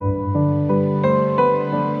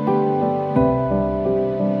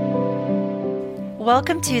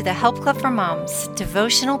Welcome to the Help Club for Moms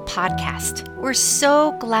devotional podcast. We're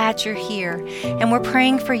so glad you're here, and we're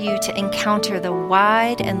praying for you to encounter the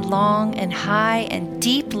wide and long and high and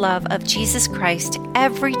deep love of Jesus Christ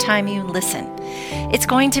every time you listen. It's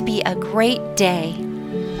going to be a great day.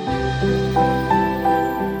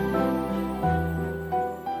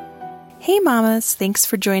 Hey mamas, thanks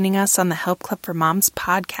for joining us on the Help Club for Moms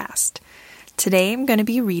podcast. Today I'm going to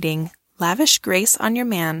be reading Lavish Grace on Your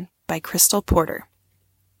Man by Crystal Porter.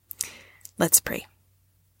 Let's pray.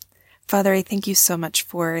 Father, I thank you so much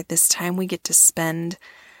for this time we get to spend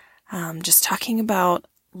just talking about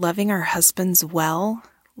loving our husbands well.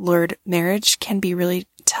 Lord, marriage can be really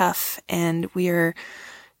tough, and we are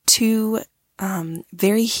two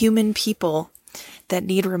very human people that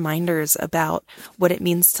need reminders about what it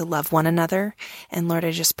means to love one another. And Lord, I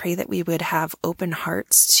just pray that we would have open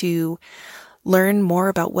hearts to learn more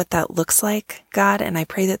about what that looks like, God, and I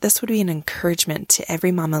pray that this would be an encouragement to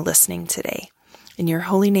every mama listening today. In your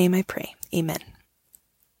holy name I pray. Amen.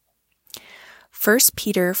 1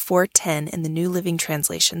 Peter 4:10 in the New Living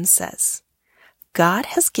Translation says, God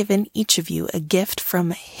has given each of you a gift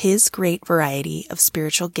from His great variety of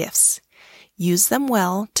spiritual gifts. Use them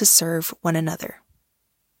well to serve one another.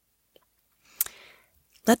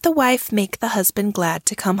 Let the wife make the husband glad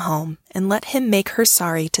to come home, and let him make her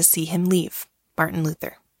sorry to see him leave. Martin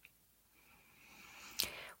Luther.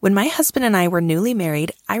 When my husband and I were newly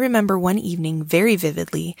married, I remember one evening very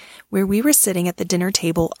vividly where we were sitting at the dinner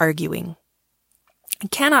table arguing. I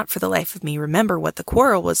cannot for the life of me remember what the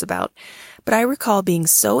quarrel was about, but I recall being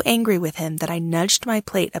so angry with him that I nudged my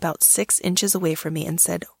plate about 6 inches away from me and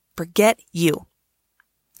said, "Forget you."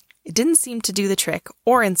 It didn't seem to do the trick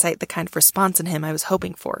or incite the kind of response in him I was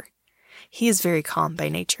hoping for. He is very calm by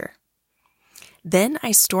nature. Then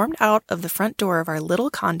I stormed out of the front door of our little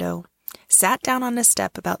condo, sat down on a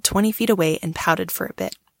step about 20 feet away, and pouted for a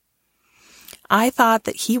bit. I thought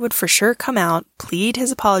that he would for sure come out, plead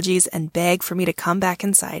his apologies, and beg for me to come back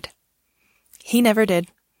inside. He never did.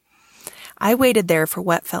 I waited there for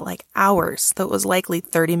what felt like hours, though it was likely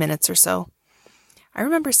 30 minutes or so. I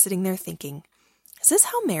remember sitting there thinking, is this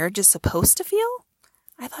how marriage is supposed to feel?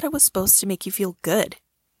 I thought it was supposed to make you feel good.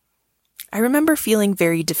 I remember feeling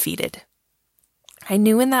very defeated. I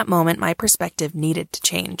knew in that moment my perspective needed to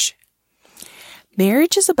change.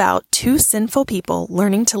 Marriage is about two sinful people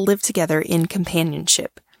learning to live together in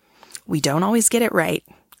companionship. We don't always get it right.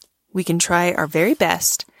 We can try our very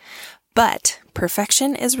best, but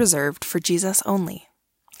perfection is reserved for Jesus only.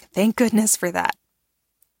 Thank goodness for that.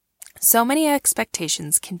 So many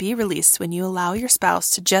expectations can be released when you allow your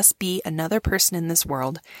spouse to just be another person in this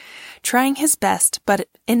world, trying his best, but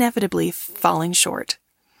inevitably falling short.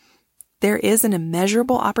 There is an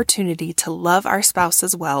immeasurable opportunity to love our spouse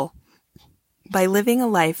as well by living a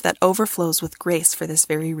life that overflows with grace for this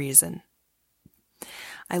very reason.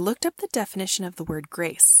 I looked up the definition of the word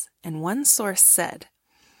grace, and one source said,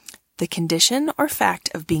 the condition or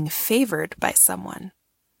fact of being favored by someone.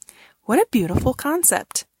 What a beautiful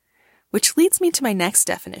concept! Which leads me to my next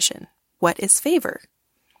definition. What is favor?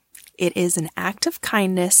 It is an act of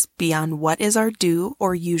kindness beyond what is our due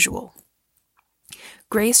or usual.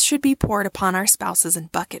 Grace should be poured upon our spouses in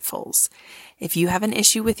bucketfuls. If you have an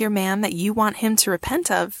issue with your man that you want him to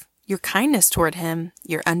repent of, your kindness toward him,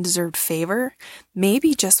 your undeserved favor, may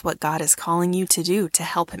be just what God is calling you to do to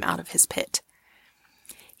help him out of his pit.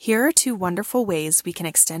 Here are 2 wonderful ways we can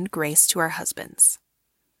extend grace to our husbands.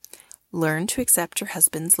 Learn to accept your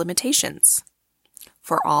husband's limitations.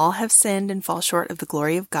 For all have sinned and fall short of the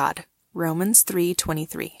glory of God. Romans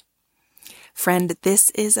 3:23. Friend, this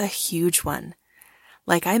is a huge one.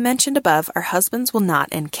 Like I mentioned above, our husbands will not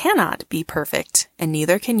and cannot be perfect, and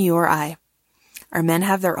neither can you or I. Our men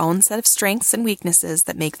have their own set of strengths and weaknesses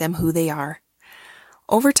that make them who they are.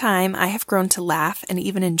 Over time, I have grown to laugh and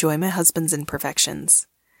even enjoy my husband's imperfections.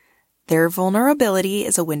 Their vulnerability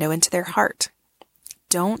is a window into their heart.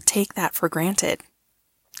 Don't take that for granted.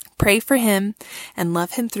 Pray for him and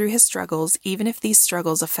love him through his struggles, even if these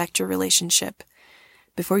struggles affect your relationship.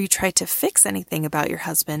 Before you try to fix anything about your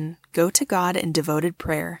husband, go to God in devoted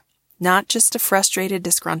prayer. Not just a frustrated,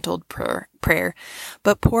 disgruntled prayer,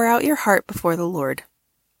 but pour out your heart before the Lord.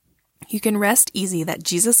 You can rest easy that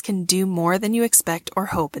Jesus can do more than you expect or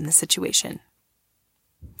hope in the situation.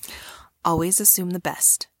 Always assume the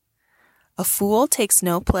best. A fool takes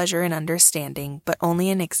no pleasure in understanding, but only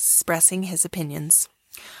in expressing his opinions.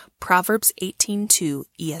 Proverbs 18:2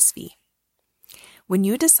 ESV. When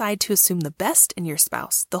you decide to assume the best in your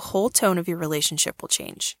spouse, the whole tone of your relationship will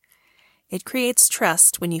change. It creates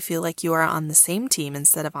trust when you feel like you are on the same team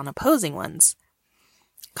instead of on opposing ones.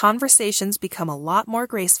 Conversations become a lot more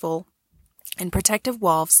graceful, and protective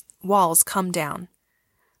walls come down.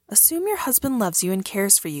 Assume your husband loves you and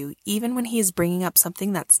cares for you, even when he is bringing up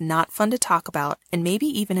something that's not fun to talk about, and maybe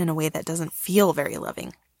even in a way that doesn't feel very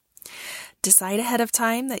loving. Decide ahead of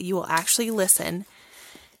time that you will actually listen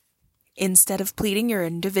instead of pleading your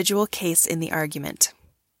individual case in the argument.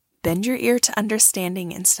 Bend your ear to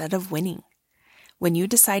understanding instead of winning. When you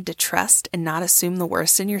decide to trust and not assume the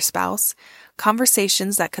worst in your spouse,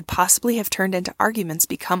 conversations that could possibly have turned into arguments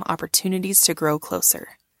become opportunities to grow closer.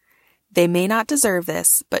 They may not deserve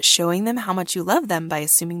this, but showing them how much you love them by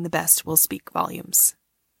assuming the best will speak volumes.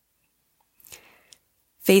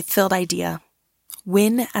 Faith-filled idea.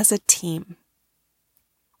 Win as a team.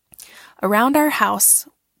 Around our house,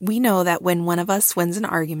 we know that when one of us wins an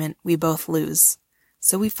argument, we both lose.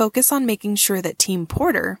 So we focus on making sure that Team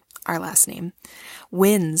Porter, our last name,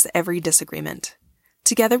 wins every disagreement.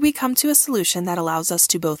 Together we come to a solution that allows us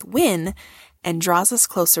to both win and draws us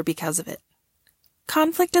closer because of it.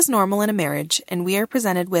 Conflict is normal in a marriage, and we are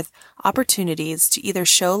presented with opportunities to either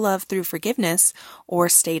show love through forgiveness or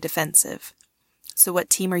stay defensive. So what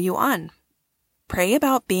team are you on? Pray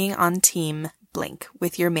about being on team blank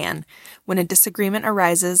with your man. When a disagreement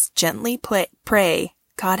arises, gently pray,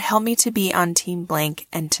 God, help me to be on team blank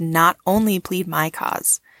and to not only plead my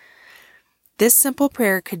cause. This simple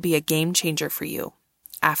prayer could be a game changer for you.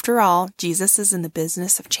 After all, Jesus is in the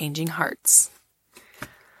business of changing hearts.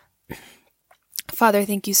 Father,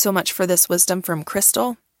 thank you so much for this wisdom from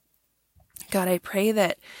Crystal. God, I pray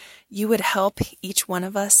that you would help each one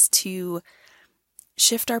of us to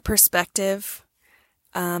shift our perspective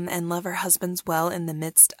and love our husbands well in the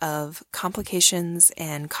midst of complications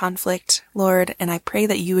and conflict, Lord. And I pray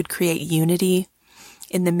that you would create unity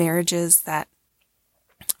in the marriages that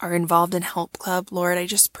are involved in Help Club. Lord, I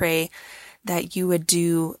just pray that you would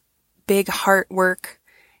do big heart work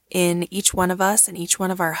in each one of us and each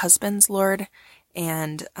one of our husbands, Lord,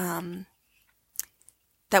 and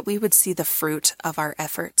that we would see the fruit of our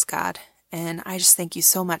efforts, God. And I just thank you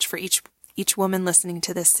so much for each woman listening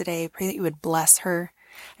to this today. I pray that you would bless her.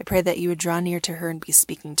 I pray that you would draw near to her and be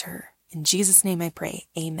speaking to her. In Jesus' name I pray.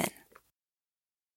 Amen.